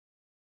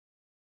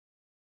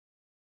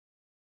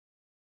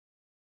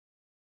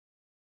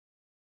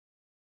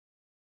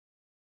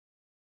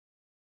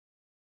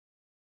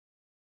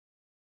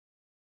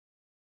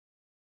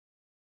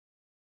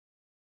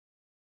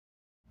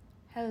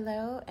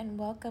Hello and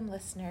welcome,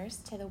 listeners,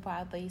 to the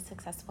Wildly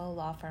Successful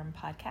Law Firm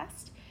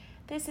podcast.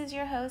 This is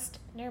your host,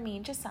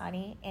 Nermeen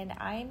Jasani, and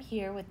I am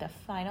here with the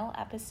final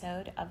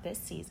episode of this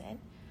season.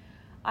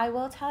 I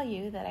will tell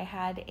you that I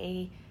had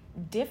a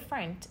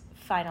different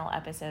final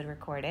episode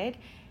recorded,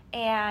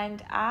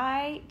 and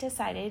I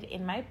decided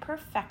in my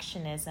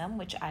perfectionism,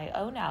 which I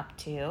own up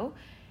to,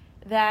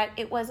 that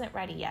it wasn't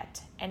ready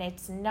yet. And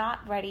it's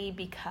not ready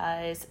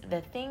because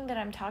the thing that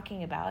I'm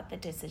talking about, the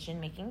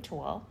decision-making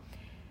tool,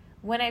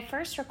 when I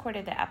first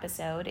recorded the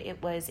episode,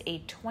 it was a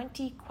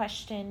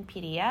 20-question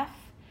PDF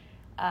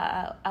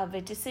of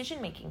a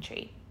decision-making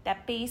tree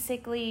that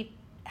basically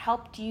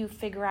helped you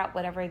figure out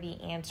whatever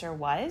the answer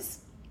was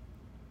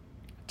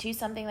to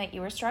something that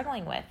you were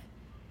struggling with.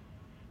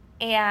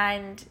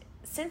 And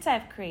since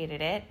I've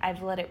created it,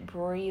 I've let it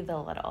breathe a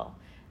little.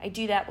 I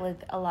do that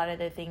with a lot of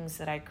the things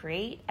that I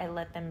create. I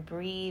let them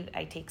breathe.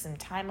 I take some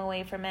time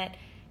away from it.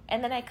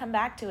 And then I come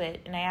back to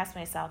it and I ask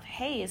myself,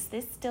 hey, is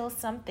this still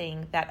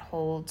something that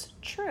holds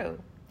true?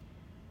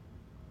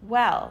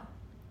 Well,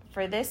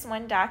 for this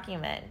one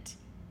document,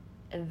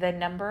 the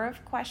number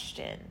of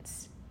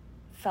questions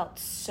felt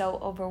so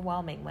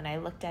overwhelming when I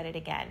looked at it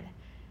again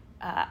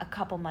a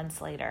couple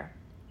months later.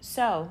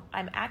 So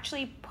I'm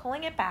actually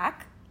pulling it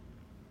back.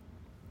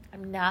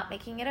 I'm not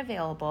making it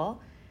available.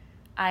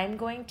 I'm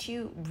going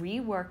to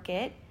rework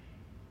it.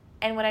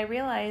 And what I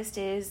realized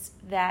is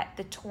that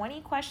the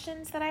 20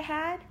 questions that I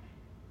had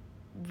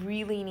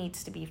really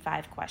needs to be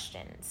 5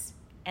 questions.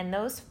 And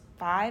those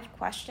 5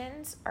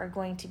 questions are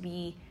going to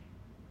be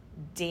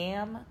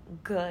damn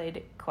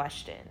good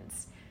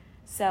questions.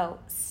 So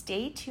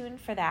stay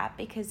tuned for that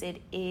because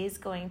it is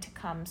going to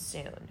come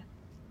soon.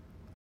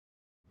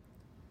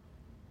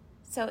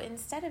 So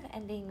instead of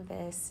ending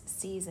this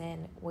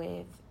season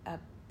with a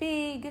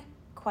big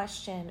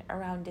question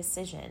around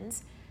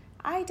decisions,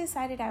 I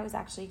decided I was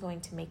actually going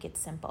to make it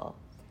simple.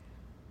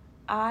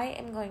 I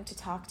am going to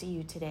talk to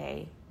you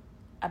today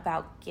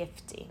about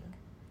gifting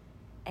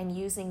and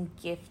using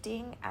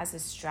gifting as a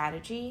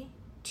strategy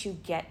to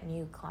get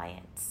new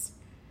clients.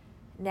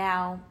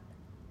 Now,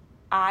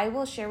 I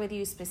will share with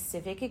you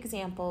specific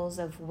examples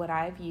of what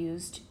I've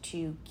used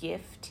to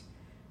gift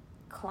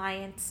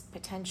clients,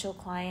 potential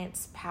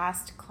clients,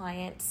 past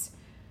clients.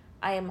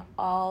 I am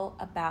all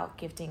about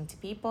gifting to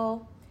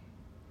people.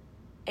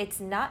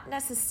 It's not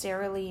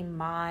necessarily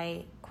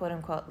my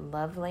quote-unquote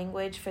love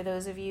language for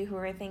those of you who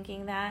are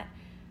thinking that,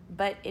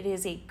 but it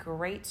is a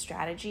great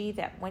strategy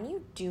that when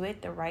you do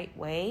it the right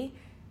way,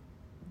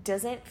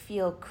 doesn't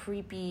feel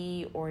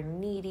creepy or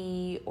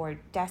needy or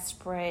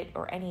desperate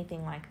or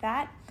anything like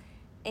that.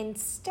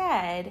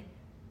 Instead,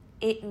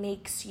 it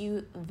makes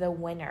you the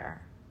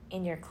winner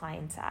in your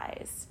client's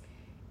eyes.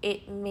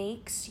 It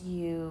makes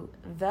you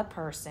the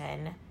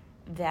person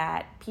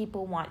that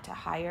people want to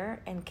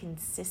hire and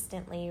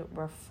consistently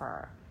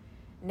refer.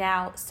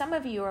 Now, some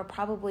of you are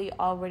probably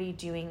already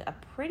doing a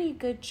pretty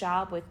good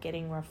job with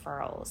getting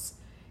referrals.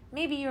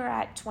 Maybe you're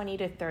at 20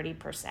 to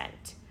 30%.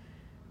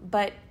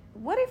 But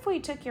what if we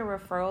took your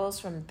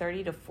referrals from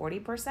 30 to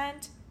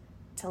 40%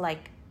 to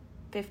like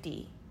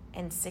 50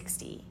 and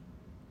 60?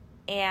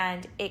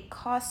 And it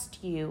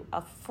cost you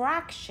a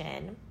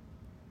fraction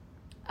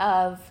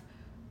of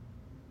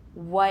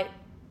what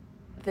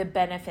the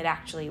benefit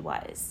actually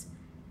was.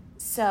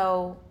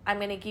 So I'm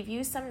going to give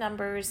you some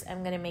numbers.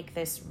 I'm going to make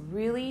this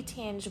really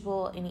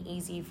tangible and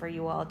easy for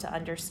you all to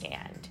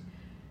understand.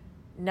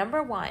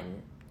 Number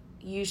one,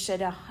 you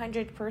should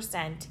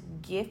 100%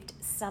 gift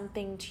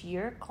something to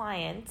your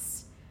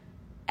clients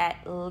at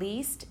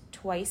least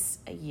twice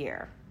a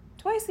year.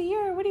 Twice a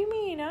year? What do you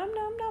mean? I'm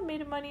not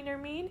made of money,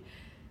 Nermeen.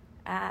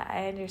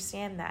 I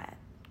understand that.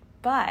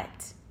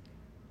 But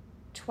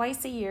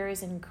twice a year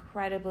is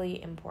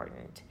incredibly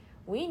important.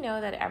 We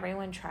know that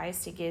everyone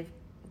tries to give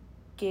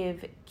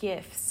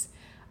gifts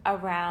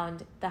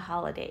around the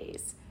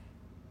holidays.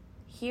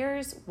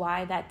 Here's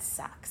why that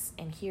sucks,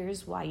 and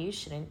here's why you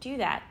shouldn't do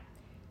that.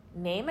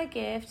 Name a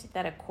gift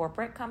that a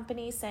corporate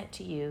company sent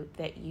to you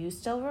that you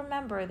still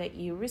remember that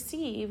you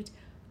received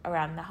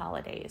around the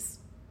holidays.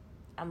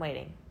 I'm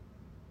waiting.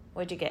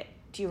 What'd you get?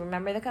 Do you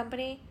remember the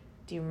company?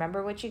 Do you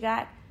remember what you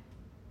got?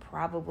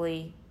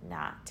 Probably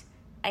not.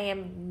 I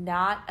am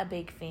not a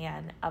big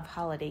fan of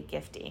holiday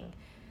gifting.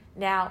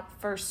 Now,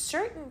 for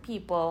certain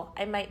people,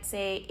 I might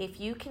say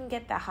if you can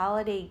get the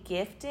holiday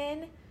gift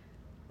in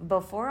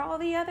before all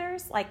the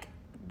others, like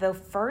the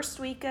first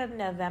week of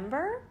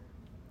November,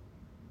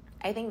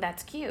 I think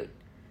that's cute.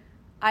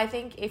 I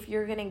think if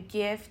you're going to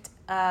gift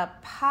a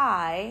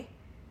pie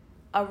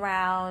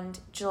around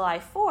July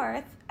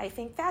 4th, I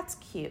think that's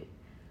cute.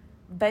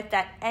 But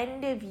that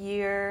end of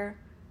year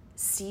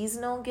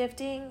seasonal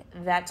gifting,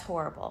 that's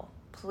horrible.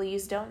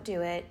 Please don't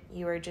do it.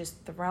 You are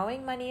just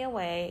throwing money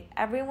away.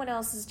 Everyone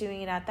else is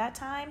doing it at that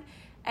time,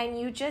 and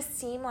you just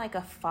seem like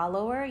a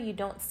follower. You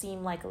don't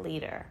seem like a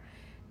leader.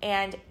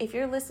 And if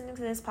you're listening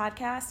to this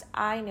podcast,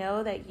 I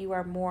know that you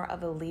are more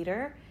of a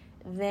leader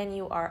than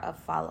you are a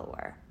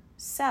follower.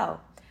 So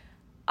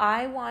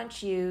I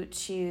want you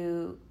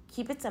to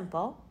keep it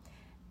simple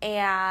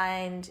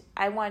And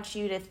I want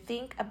you to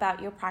think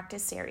about your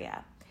practice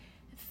area.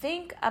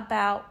 Think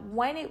about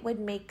when it would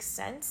make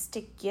sense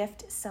to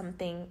gift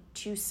something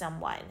to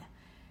someone.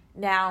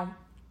 Now,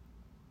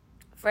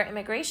 for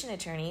immigration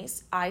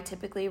attorneys, I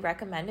typically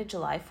recommend a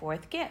July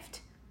 4th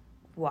gift.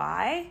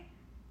 Why?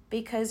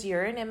 Because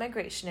you're an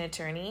immigration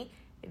attorney.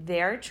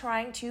 They're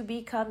trying to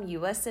become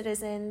U.S.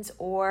 citizens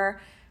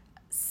or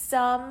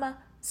some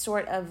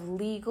sort of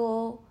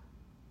legal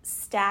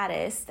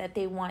status that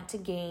they want to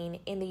gain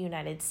in the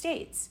United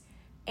States.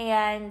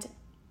 And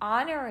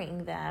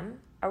honoring them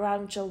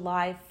around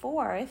July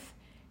 4th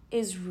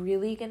is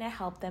really going to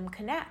help them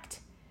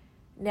connect.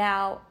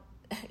 Now,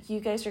 you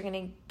guys are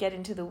going to get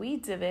into the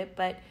weeds of it,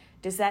 but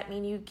does that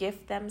mean you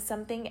gift them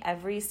something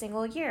every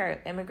single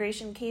year?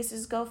 Immigration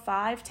cases go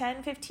 5,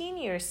 10, 15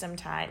 years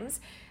sometimes.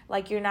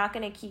 Like you're not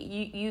going to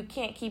keep, you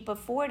can't keep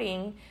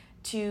affording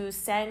to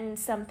send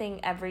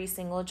something every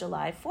single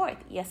July 4th.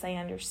 Yes, I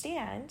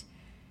understand.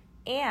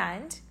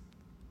 And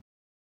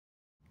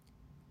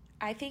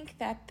I think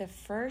that the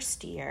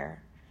first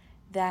year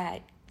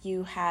that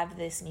you have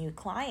this new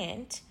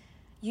client,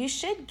 you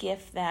should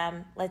gift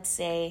them, let's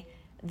say,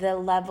 the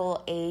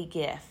level A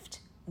gift,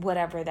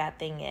 whatever that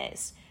thing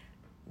is.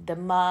 The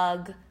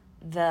mug,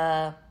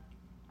 the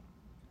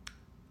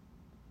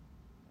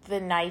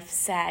knife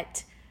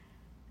set,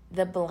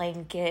 the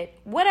blanket,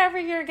 whatever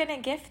you're going to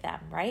gift them,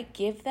 right?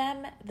 Give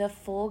them the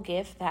full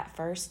gift that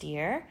first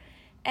year.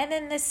 And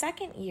then the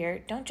second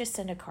year, don't just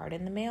send a card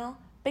in the mail,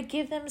 but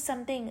give them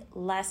something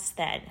less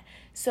than.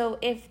 So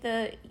if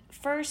the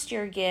first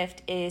year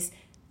gift is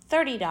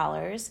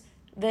 $30,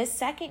 the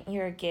second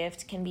year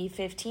gift can be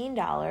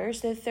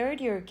 $15, the third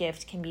year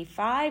gift can be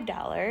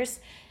 $5,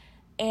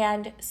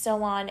 and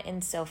so on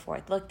and so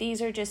forth. Look,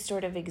 these are just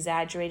sort of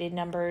exaggerated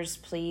numbers.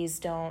 Please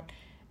don't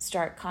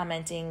start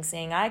commenting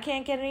saying, I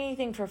can't get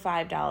anything for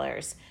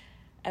 $5.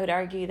 I would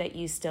argue that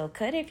you still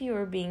could if you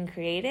were being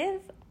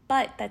creative,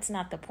 but that's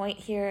not the point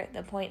here.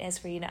 The point is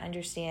for you to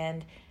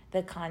understand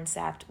the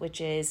concept, which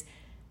is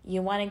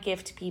you want to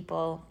gift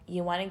people,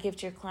 you want to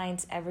gift your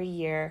clients every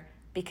year,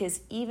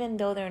 because even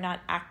though they're not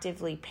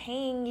actively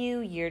paying you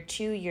year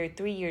 2, year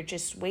 3, you're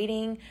just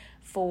waiting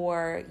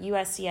for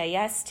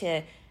USCIS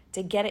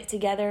to get it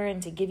together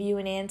and to give you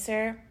an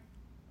answer.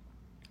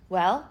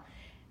 Well,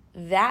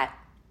 that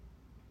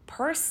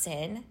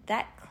person,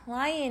 that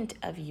client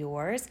of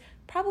yours,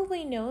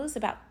 probably knows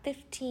about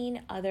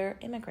 15 other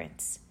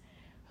immigrants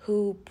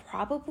who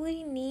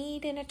probably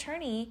need an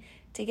attorney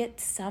to get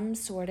some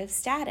sort of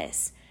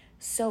status.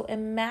 So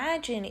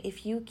imagine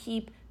if you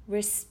keep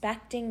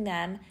respecting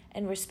them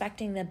and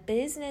respecting the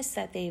business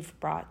that they've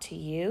brought to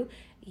you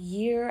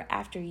year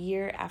after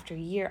year after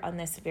year on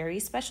this very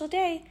special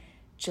day,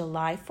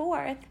 July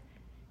 4th,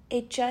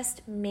 it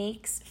just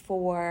makes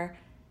for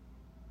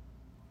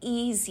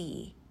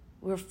easy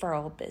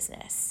referral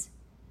business.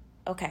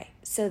 Okay,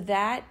 so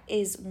that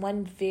is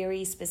one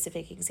very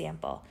specific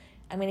example.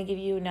 I'm going to give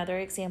you another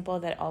example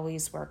that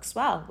always works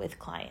well with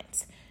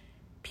clients.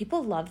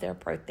 People love their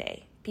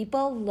birthday.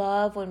 People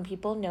love when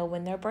people know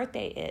when their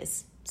birthday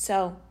is.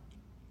 So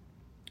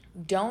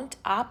don't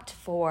opt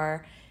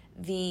for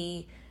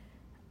the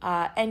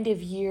end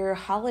of year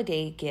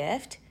holiday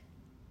gift.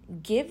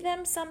 Give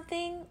them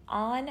something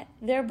on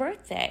their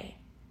birthday.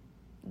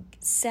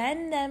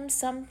 Send them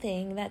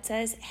something that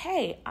says,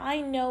 hey, I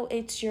know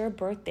it's your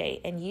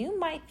birthday, and you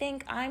might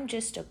think I'm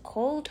just a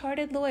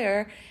cold-hearted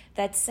lawyer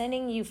that's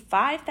sending you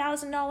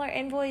 $5,000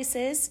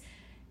 invoices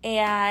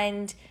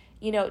and,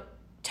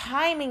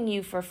 timing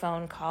you for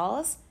phone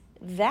calls.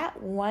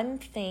 That one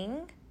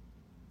thing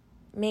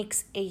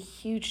makes a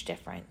huge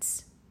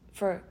difference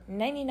for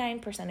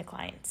 99% of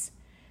clients.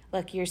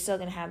 Look, you're still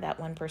going to have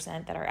that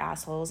 1% that are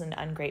assholes and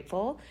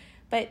ungrateful,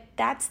 but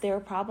that's their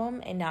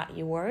problem and not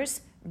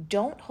yours.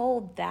 Don't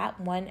hold that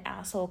one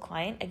asshole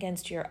client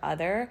against your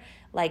other,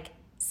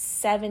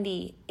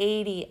 70,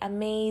 80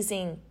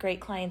 amazing, great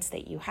clients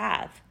that you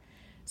have.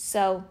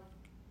 So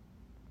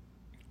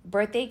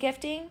birthday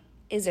gifting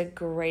is a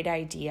great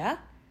idea.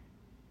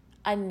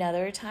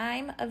 Another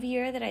time of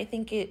year that I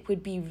think it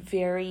would be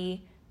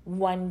very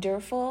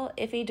wonderful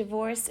if a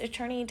divorce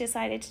attorney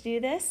decided to do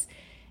this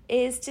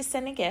is to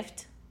send a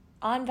gift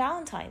on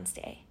Valentine's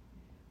Day.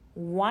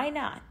 Why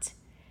not?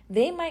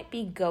 They might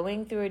be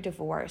going through a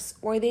divorce,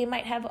 or they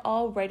might have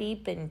already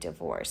been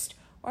divorced,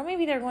 or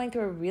maybe they're going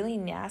through a really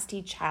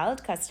nasty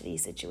child custody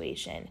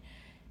situation.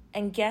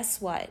 And guess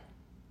what?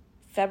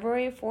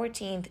 February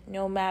 14th,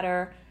 no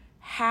matter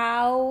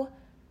how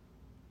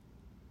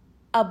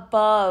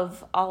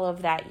above all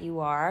of that you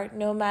are,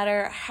 no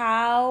matter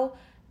how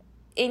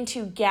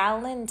into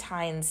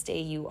Galentine's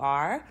Day you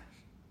are,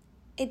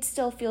 it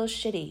still feels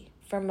shitty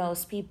for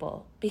most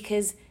people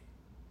because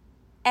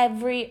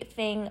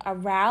everything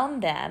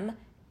around them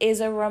is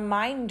a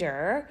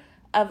reminder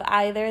of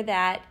either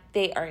that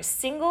they are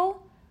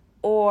single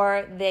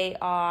or they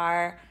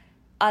are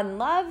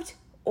unloved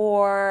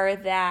or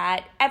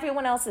that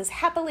everyone else is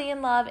happily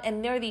in love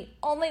and they're the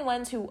only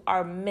ones who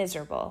are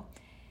miserable.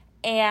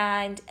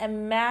 And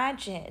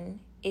imagine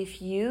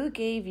if you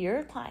gave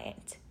your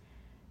client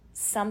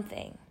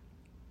something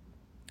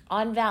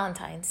on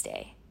Valentine's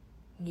Day,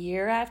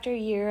 year after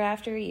year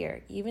after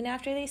year, even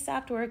after they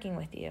stopped working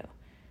with you,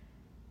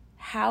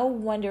 how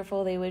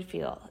wonderful they would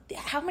feel.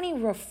 How many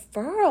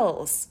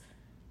referrals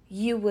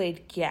you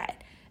would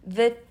get.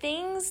 The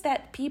things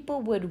that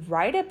people would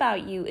write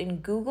about you in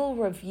Google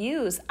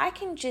reviews, I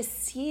can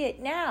just see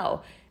it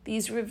now.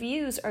 These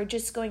reviews are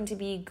just going to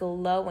be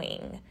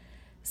glowing.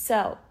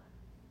 So,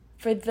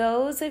 for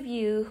those of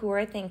you who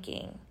are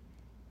thinking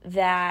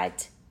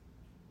that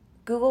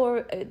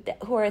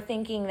who are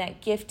thinking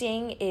that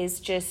gifting is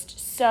just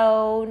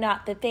so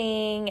not the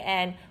thing,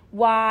 and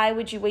why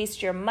would you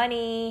waste your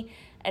money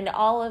and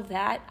all of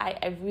that,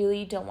 I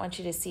really don't want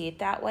you to see it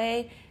that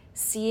way.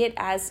 See it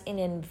as an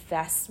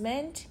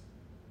investment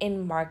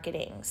in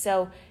marketing.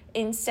 So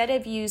instead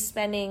of you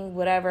spending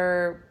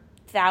whatever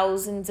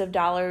thousands of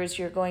dollars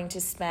you're going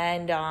to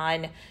spend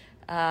on,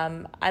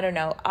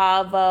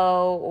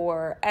 Avo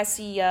or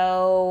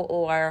SEO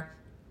or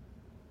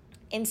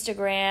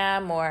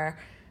Instagram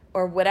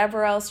or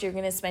whatever else you're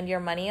going to spend your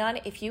money on,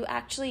 if you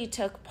actually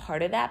took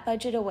part of that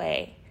budget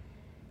away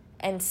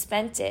and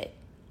spent it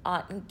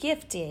on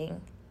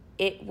gifting,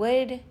 it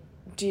would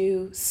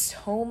do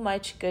so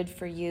much good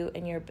for you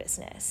and your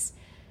business.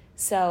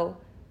 So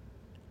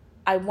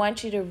I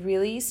want you to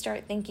really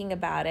start thinking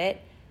about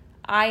it.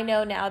 I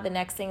know now the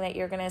next thing that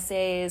you're going to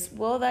say is,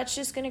 well, that's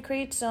just going to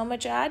create so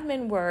much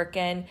admin work,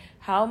 and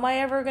how am I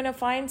ever going to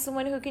find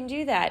someone who can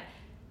do that?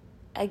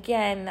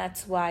 Again,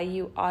 that's why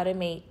you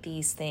automate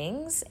these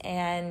things,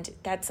 and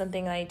that's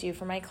something that I do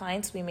for my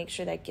clients. We make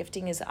sure that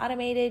gifting is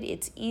automated,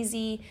 it's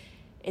easy,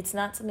 it's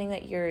not something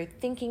that you're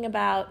thinking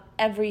about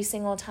every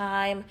single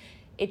time.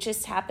 It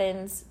just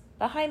happens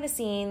behind the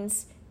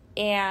scenes,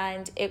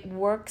 and it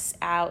works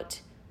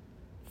out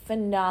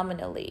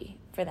phenomenally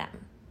for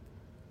them.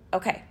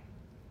 Okay.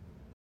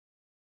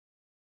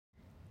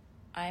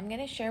 I'm going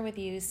to share with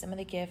you some of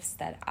the gifts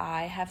that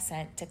I have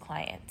sent to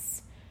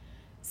clients.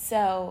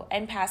 So,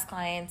 and past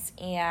clients,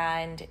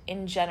 and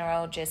in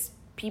general, just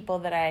people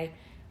that I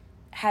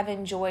have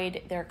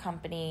enjoyed their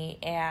company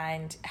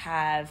and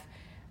have,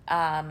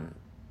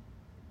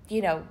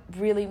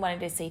 really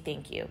wanted to say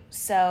thank you.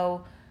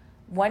 So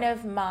one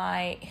of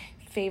my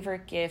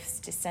favorite gifts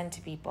to send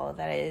to people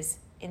that is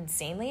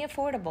insanely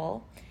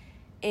affordable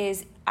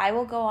is I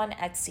will go on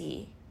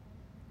Etsy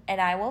and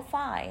I will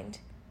find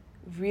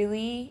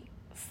really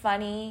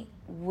funny,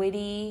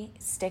 witty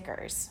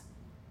stickers.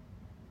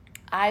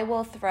 I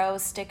will throw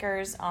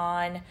stickers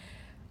on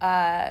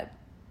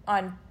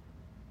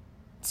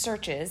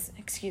searches.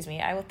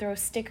 I will throw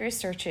sticker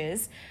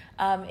searches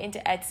into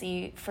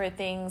Etsy for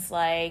things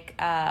like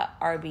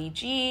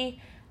RBG.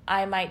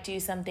 I might do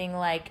something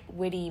like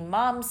witty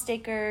mom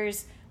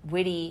stickers,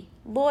 witty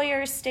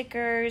lawyer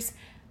stickers,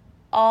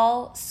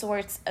 all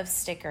sorts of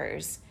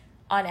stickers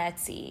on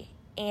Etsy.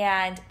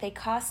 And they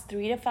cost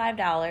 $3 to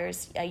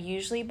 $5. I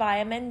usually buy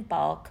them in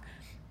bulk.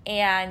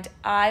 And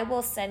I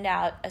will send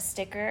out a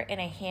sticker in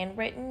a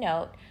handwritten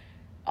note,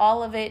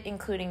 all of it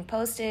including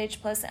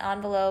postage plus the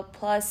envelope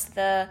plus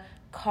the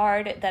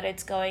card that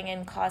it's going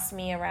in costs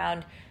me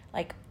around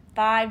like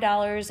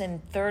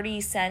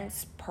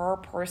 $5.30 per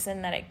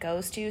person that it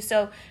goes to.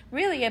 So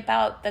really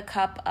about the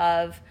cup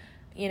of,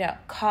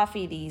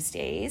 coffee these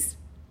days.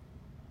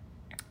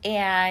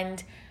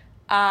 And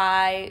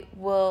I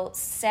will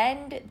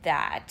send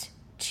that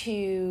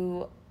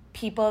to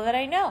people that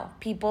I know,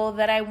 people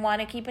that I want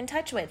to keep in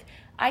touch with.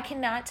 I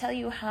cannot tell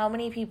you how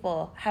many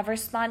people have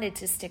responded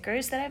to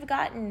stickers that I've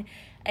gotten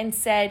and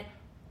said,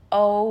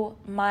 oh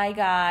my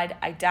God,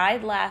 I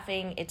died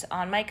laughing. It's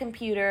on my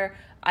computer.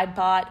 I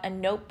bought a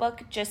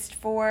notebook just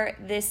for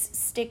this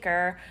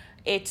sticker.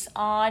 It's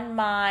on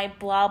my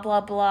blah,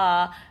 blah,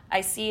 blah.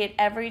 I see it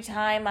every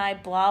time I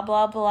blah,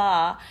 blah,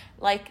 blah.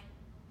 Like,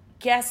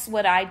 guess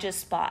what I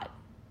just bought?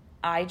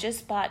 I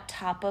just bought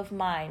Top of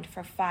Mind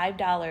for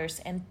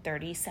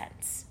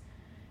 $5.30.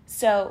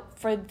 So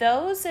for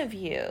those of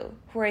you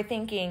who are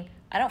thinking,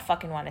 I don't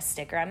fucking want a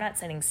sticker, I'm not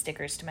sending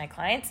stickers to my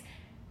clients,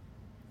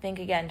 think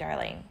again,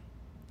 darling.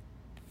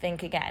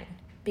 Think again.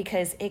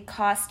 Because it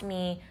cost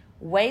me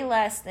way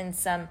less than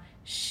some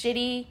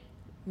shitty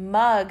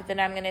mug that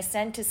I'm going to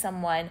send to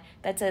someone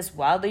that says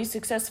wildly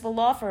successful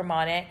law firm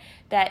on it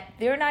that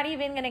they're not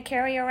even going to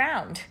carry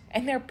around,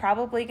 and they're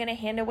probably going to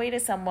hand away to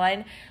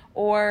someone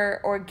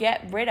or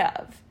get rid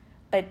of.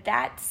 But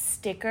that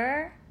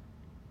sticker,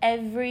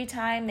 every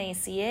time they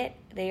see it,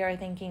 they are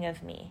thinking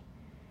of me.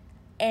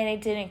 And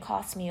it didn't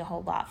cost me a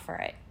whole lot for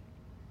it.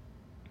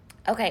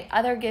 Okay,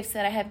 other gifts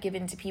that I have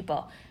given to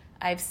people.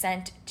 I've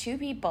sent 2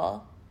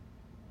 people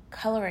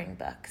coloring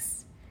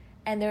books.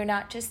 And they're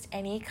not just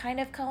any kind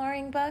of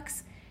coloring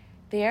books.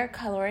 They are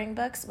coloring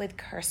books with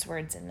curse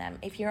words in them.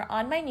 If you're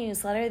on my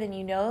newsletter, then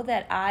you know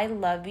that I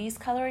love these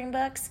coloring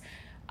books.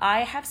 I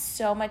have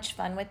so much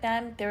fun with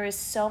them. There is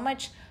so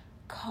much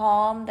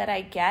calm that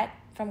I get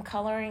from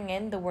coloring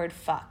in the word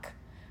fuck.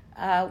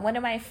 One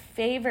of my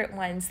favorite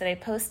ones that I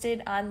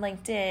posted on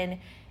LinkedIn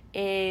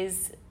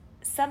is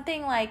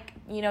something like,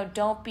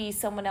 don't be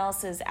someone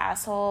else's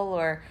asshole,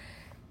 or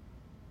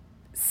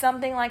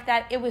something like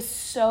that. It was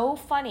so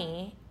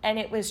funny, and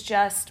it was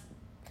just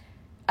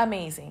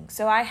amazing.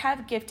 So I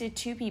have gifted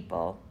 2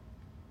 people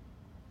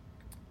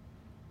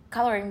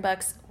coloring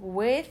books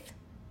with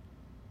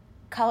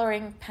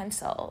coloring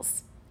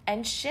pencils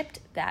and shipped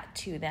that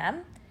to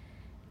them.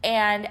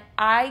 And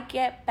I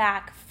get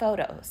back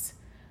photos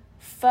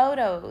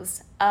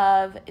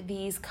of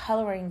these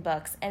coloring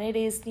books. And it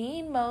is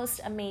the most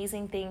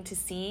amazing thing to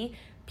see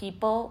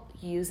people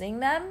using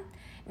them.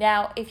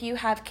 Now, if you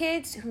have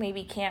kids who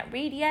maybe can't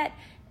read yet,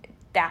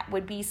 that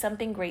would be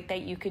something great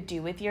that you could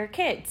do with your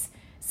kids.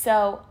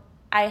 So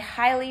I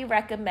highly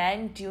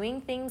recommend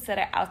doing things that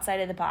are outside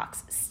of the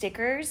box.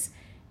 Stickers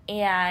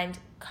and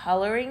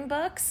coloring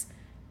books.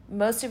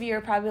 Most of you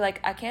are probably like,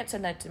 I can't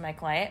send that to my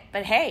client.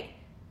 But hey,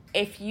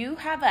 if you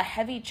have a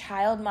heavy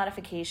child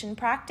modification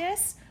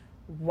practice,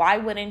 why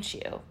wouldn't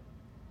you?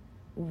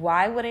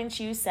 Why wouldn't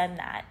you send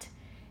that?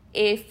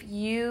 If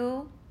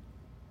you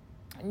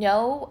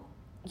know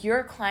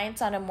your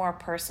clients on a more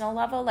personal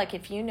level, like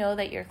if you know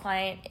that your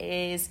client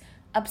is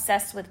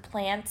obsessed with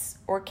plants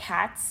or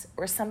cats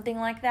or something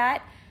like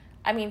that,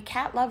 I mean,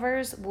 cat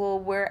lovers will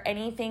wear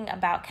anything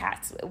about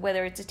cats,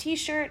 whether it's a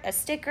t-shirt, a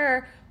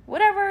sticker,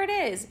 whatever it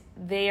is,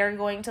 they are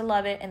going to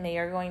love it and they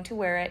are going to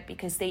wear it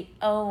because they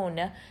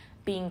own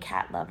being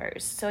cat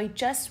lovers. So I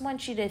just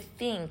want you to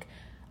think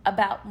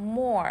about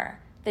more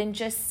than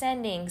just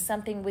sending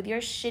something with your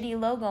shitty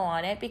logo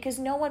on it, because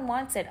no one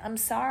wants it. I'm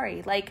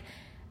sorry. Like,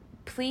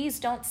 please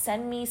don't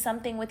send me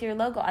something with your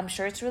logo. I'm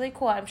sure it's really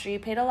cool. I'm sure you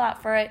paid a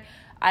lot for it.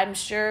 I'm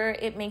sure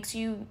it makes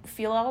you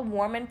feel all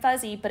warm and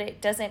fuzzy, but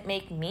it doesn't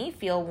make me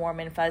feel warm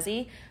and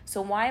fuzzy.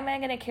 So why am I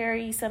going to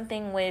carry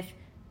something with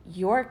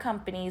your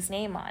company's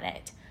name on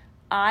it?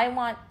 I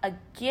want a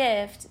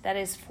gift that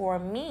is for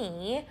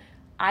me.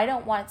 I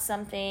don't want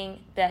something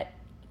that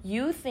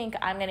you think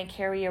I'm going to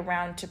carry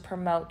around to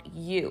promote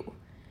you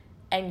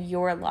and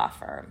your law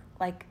firm.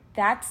 Like,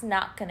 that's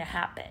not going to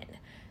happen.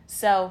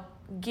 So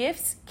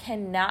gifts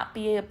cannot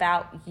be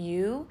about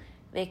you.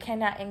 They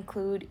cannot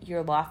include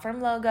your law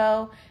firm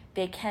logo.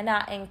 They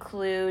cannot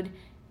include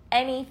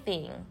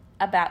anything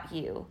about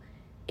you.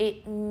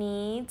 It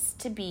needs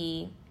to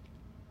be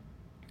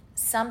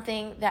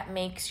something that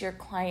makes your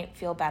client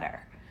feel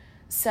better.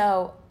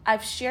 So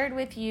I've shared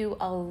with you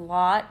a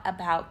lot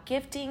about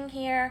gifting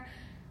here.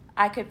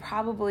 I could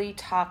probably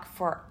talk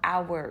for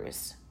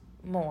hours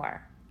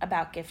more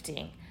about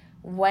gifting,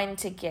 when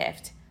to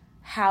gift,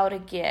 how to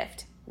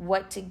gift,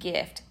 what to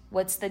gift,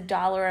 what's the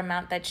dollar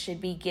amount that should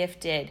be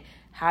gifted,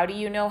 how do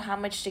you know how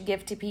much to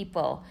give to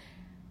people.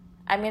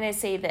 I'm going to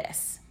say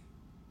this.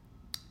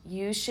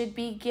 You should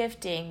be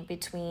gifting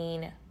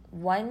between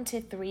 1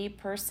 to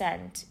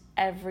 3%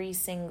 every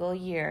single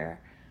year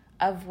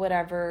of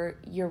whatever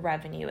your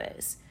revenue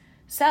is.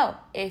 So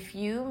if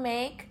you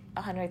make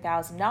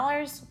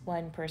 $100,000,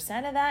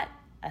 1% of that,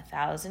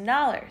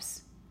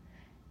 $1,000.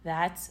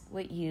 That's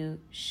what you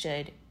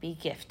should be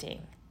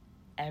gifting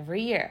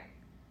every year.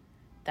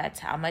 That's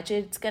how much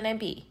it's going to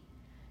be.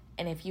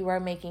 And if you are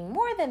making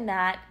more than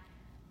that,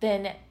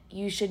 then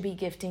you should be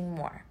gifting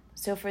more.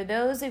 So for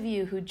those of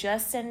you who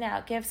just send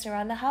out gifts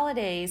around the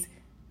holidays,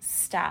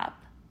 stop.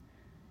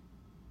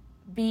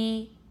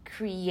 Be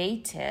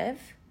creative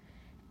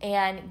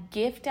and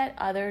gift at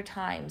other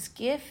times.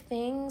 Gift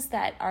things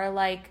that are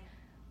like,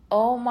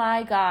 oh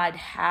my God,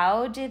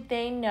 how did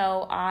they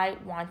know I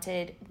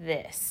wanted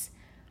this?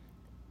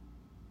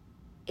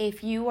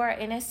 If you are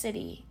in a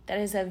city that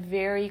is a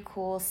very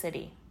cool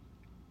city,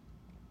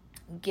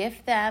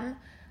 gift them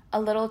a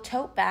little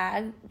tote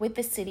bag with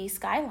the city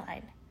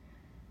skyline.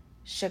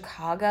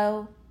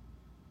 Chicago,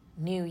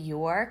 New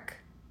York,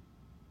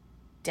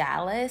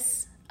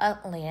 Dallas,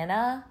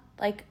 Atlanta,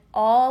 like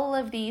all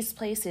of these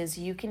places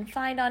you can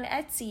find on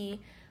Etsy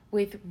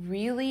with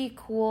really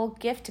cool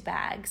gift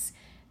bags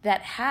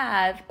that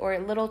have, or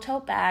little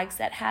tote bags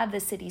that have the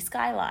city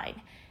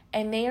skyline.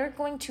 And they are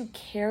going to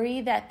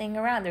carry that thing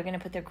around. They're going to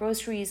put their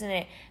groceries in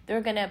it. They're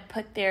going to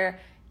put their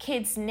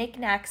kids'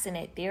 knickknacks in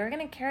it. They're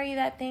going to carry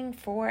that thing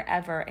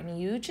forever. And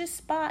you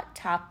just bought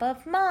top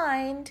of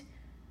mind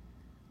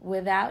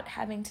without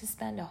having to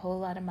spend a whole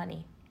lot of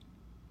money.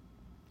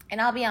 And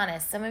I'll be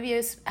honest, some of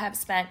you have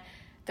spent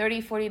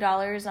 $30,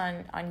 $40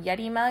 on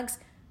Yeti mugs.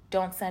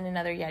 Don't send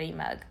another Yeti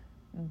mug.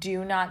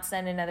 Do not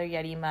send another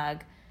Yeti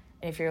mug.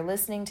 And if you're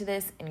listening to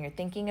this and you're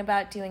thinking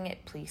about doing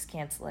it, please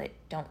cancel it.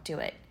 Don't do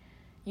it.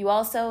 You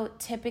also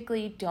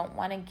typically don't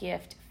want to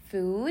gift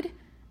food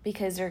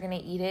because they're going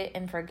to eat it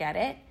and forget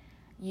it.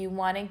 You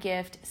want to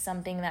gift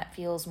something that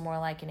feels more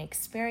like an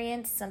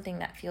experience, something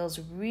that feels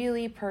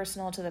really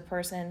personal to the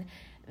person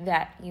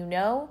that you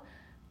know.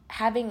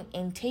 Having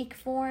intake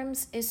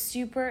forms is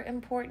super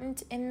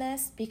important in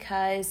this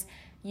because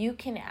you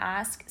can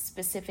ask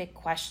specific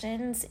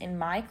questions. In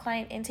my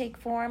client intake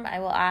form, I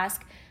will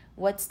ask,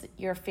 what's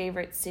your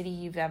favorite city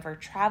you've ever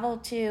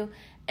traveled to?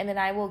 And then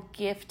I will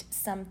gift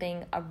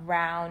something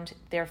around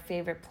their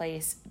favorite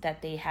place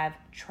that they have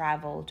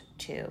traveled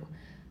to.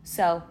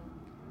 So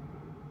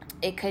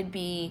it could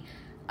be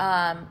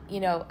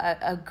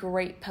a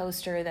great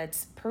poster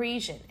that's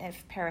Parisian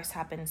if Paris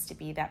happens to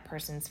be that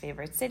person's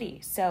favorite city.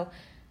 So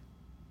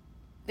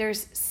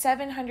there's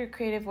 700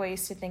 creative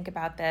ways to think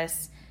about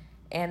this,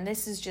 and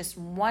this is just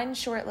one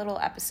short little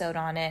episode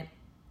on it.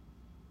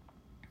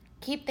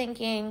 Keep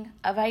thinking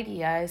of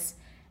ideas,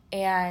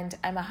 and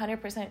I'm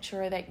 100%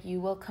 sure that you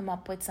will come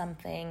up with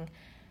something.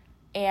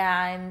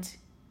 And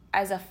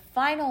as a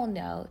final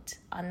note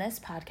on this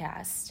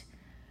podcast,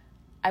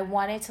 I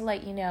wanted to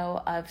let you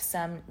know of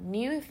some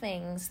new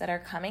things that are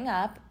coming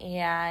up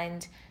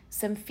and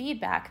some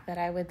feedback that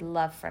I would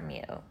love from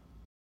you.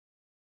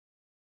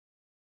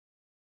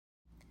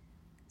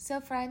 So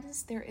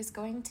friends, there is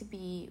going to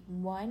be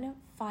one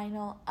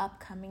final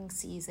upcoming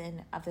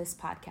season of this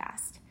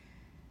podcast.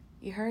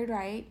 You heard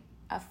right,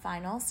 a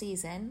final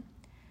season.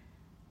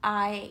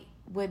 I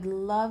would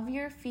love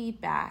your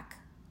feedback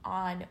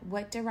on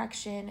what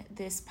direction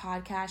this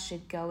podcast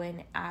should go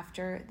in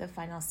after the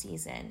final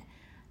season.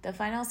 The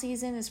final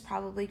season is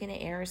probably going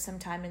to air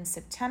sometime in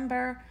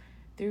September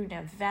through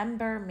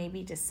November,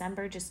 maybe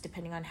December, just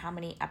depending on how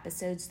many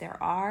episodes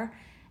there are.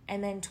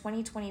 And then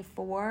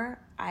 2024,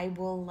 I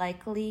will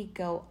likely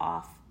go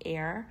off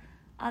air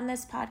on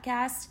this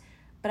podcast,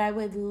 but I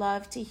would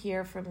love to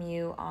hear from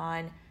you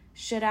on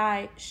should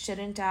I,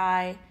 shouldn't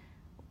I?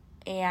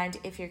 And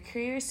if you're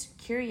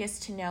curious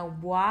to know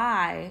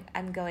why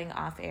I'm going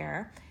off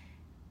air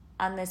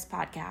on this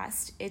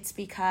podcast, it's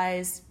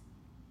because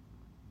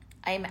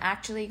I'm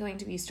actually going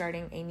to be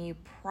starting a new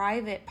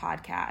private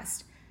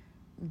podcast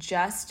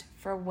just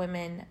for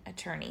women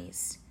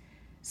attorneys.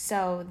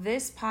 So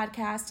this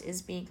podcast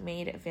is being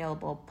made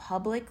available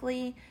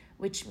publicly,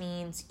 which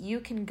means you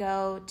can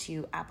go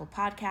to Apple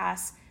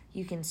Podcasts,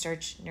 you can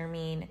search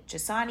Nermeen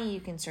Jasani, you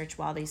can search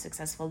Wildly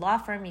Successful Law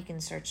Firm, you can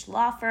search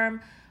law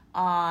firm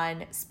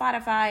on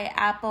Spotify,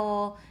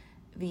 Apple,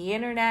 the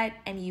internet,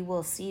 and you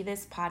will see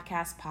this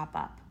podcast pop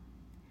up.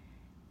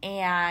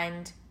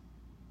 And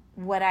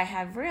what I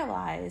have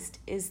realized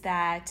is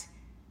that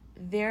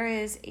there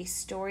is a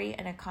story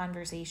and a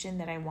conversation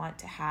that I want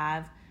to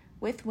have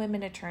with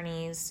women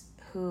attorneys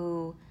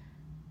who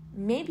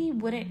maybe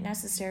wouldn't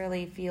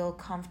necessarily feel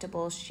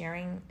comfortable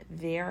sharing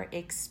their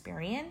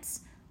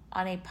experience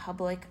on a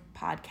public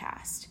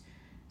podcast.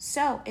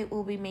 So it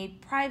will be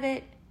made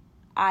private.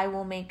 I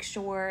will make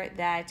sure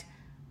that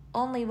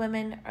only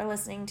women are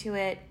listening to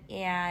it.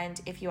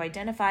 And if you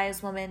identify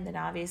as women, then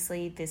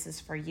obviously this is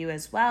for you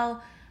as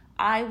well.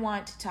 I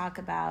want to talk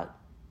about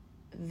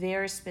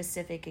their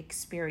specific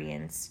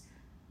experience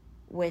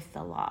with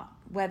the law,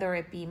 whether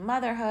it be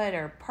motherhood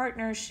or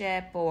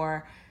partnership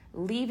or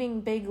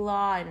leaving big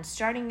law and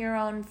starting your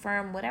own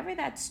firm, whatever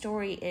that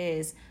story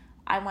is,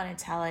 I want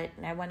to tell it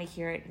and I want to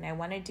hear it and I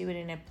want to do it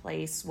in a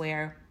place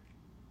where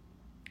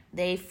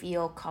they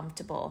feel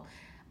comfortable.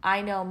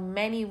 I know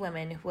many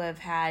women who have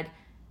had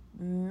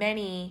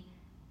many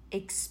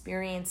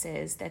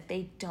experiences that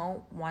they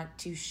don't want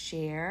to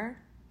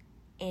share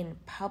in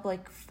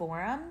public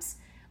forums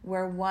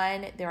where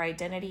one, their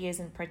identity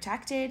isn't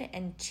protected,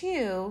 and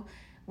two,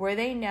 where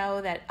they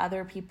know that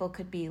other people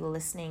could be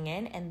listening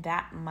in and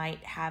that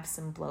might have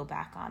some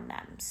blowback on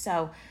them.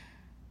 So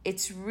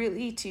it's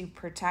really to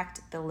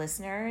protect the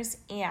listeners,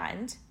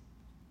 and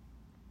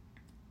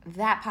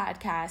that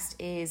podcast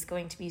is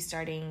going to be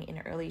starting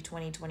in early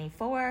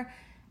 2024.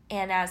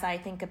 And as I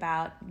think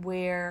about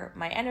where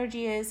my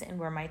energy is and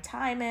where my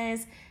time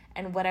is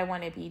and what I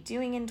want to be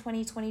doing in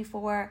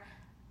 2024,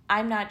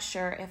 I'm not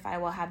sure if I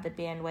will have the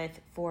bandwidth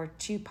for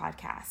 2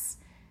 podcasts.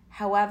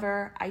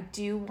 However, I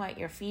do want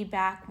your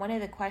feedback. One of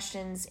the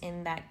questions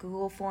in that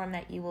Google form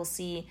that you will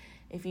see,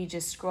 if you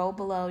just scroll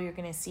below, you're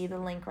going to see the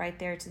link right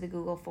there to the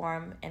Google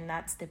form, and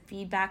that's the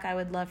feedback I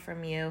would love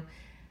from you.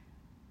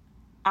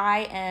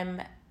 I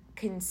am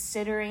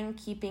considering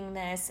keeping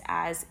this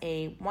as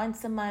a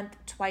once a month,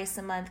 twice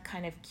a month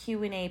kind of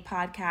Q&A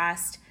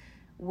podcast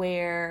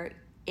where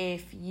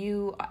if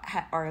you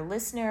are a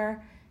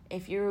listener,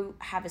 if you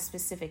have a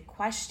specific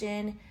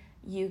question,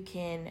 you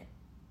can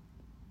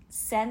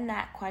send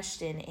that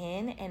question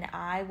in and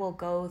I will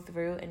go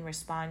through and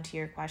respond to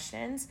your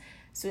questions.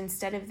 So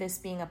instead of this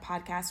being a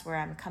podcast where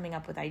I'm coming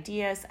up with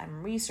ideas,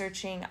 I'm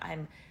researching,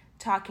 I'm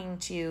talking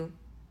to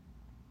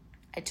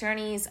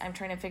attorneys, I'm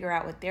trying to figure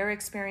out what their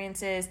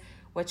experience is,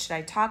 what should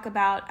I talk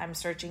about? I'm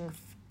searching,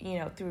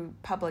 through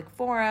public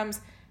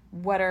forums,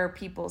 what are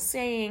people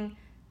saying?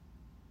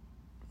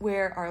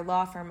 Where are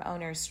law firm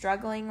owners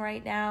struggling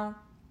right now?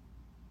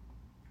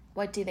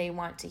 What do they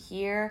want to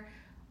hear?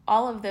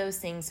 All of those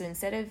things. So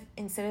instead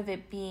of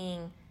it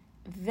being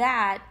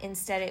that,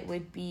 instead it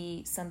would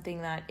be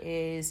something that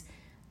is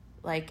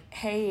like,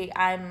 hey,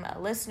 I'm a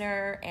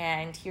listener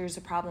and here's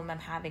a problem I'm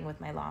having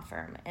with my law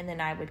firm. And then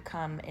I would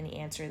come and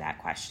answer that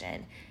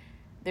question.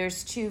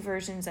 There's 2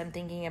 versions I'm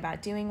thinking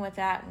about doing with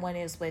that. One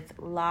is with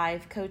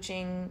live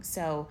coaching.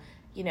 So,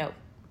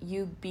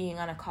 you being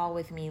on a call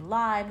with me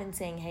live and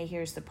saying, hey,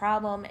 here's the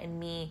problem, and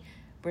me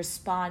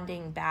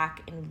responding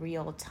back in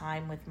real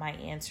time with my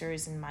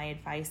answers and my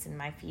advice and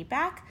my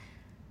feedback.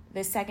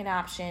 The second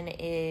option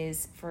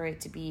is for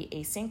it to be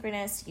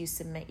asynchronous. You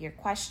submit your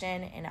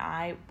question and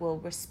I will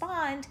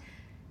respond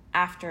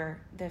after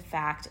the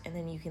fact, and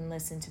then you can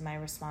listen to my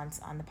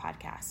response on the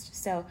podcast.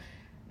 So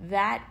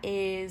that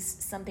is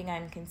something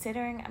I'm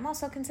considering. I'm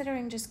also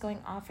considering just going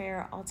off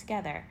air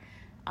altogether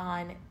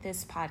on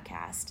this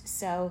podcast.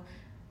 So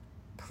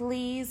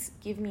please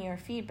give me your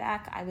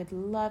feedback. I would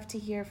love to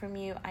hear from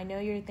you. I know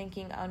you're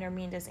thinking, oh,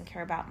 Nermeen doesn't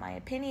care about my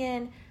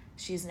opinion.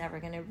 She's never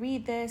going to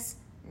read this.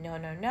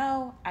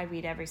 No. I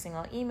read every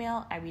single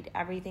email. I read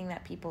everything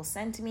that people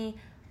send to me.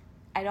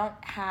 I don't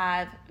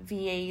have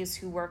VAs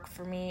who work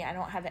for me. I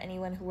don't have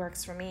anyone who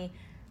works for me.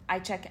 I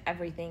check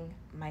everything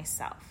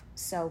myself.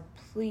 So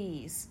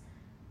please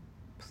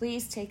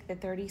take the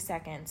 30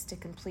 seconds to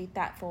complete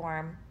that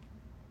form.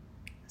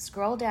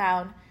 Scroll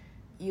down.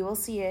 You will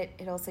see it.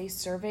 It'll say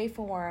survey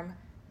form.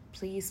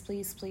 Please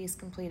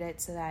complete it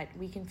so that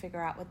we can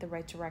figure out what the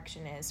right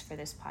direction is for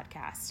this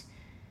podcast.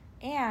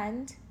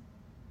 And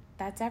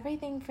that's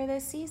everything for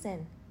this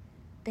season.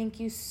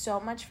 Thank you so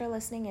much for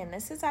listening in.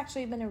 This has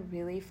actually been a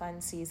really fun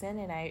season,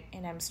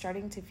 and I'm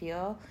starting to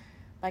feel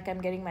like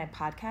I'm getting my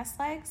podcast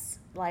legs,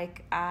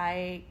 like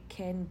I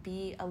can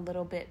be a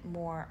little bit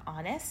more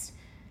honest,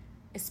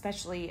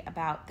 especially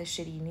about the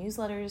shitty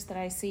newsletters that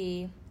I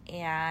see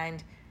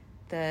and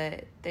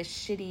the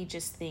shitty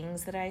just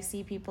things that I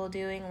see people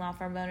doing, law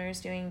firm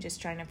owners doing,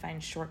 just trying to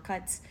find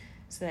shortcuts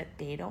so that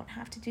they don't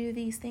have to do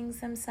these things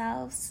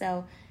themselves.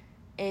 So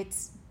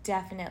it's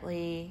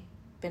definitely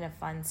been a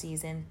fun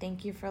season.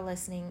 Thank you for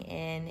listening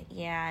in,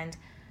 and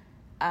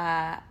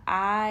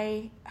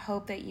I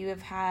hope that you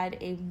have had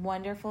a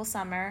wonderful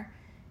summer,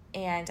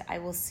 and I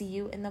will see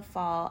you in the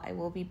fall. I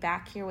will be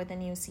back here with a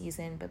new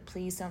season, but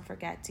please don't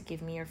forget to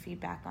give me your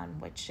feedback on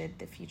what should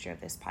the future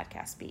of this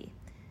podcast be.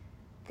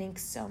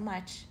 Thanks so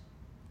much.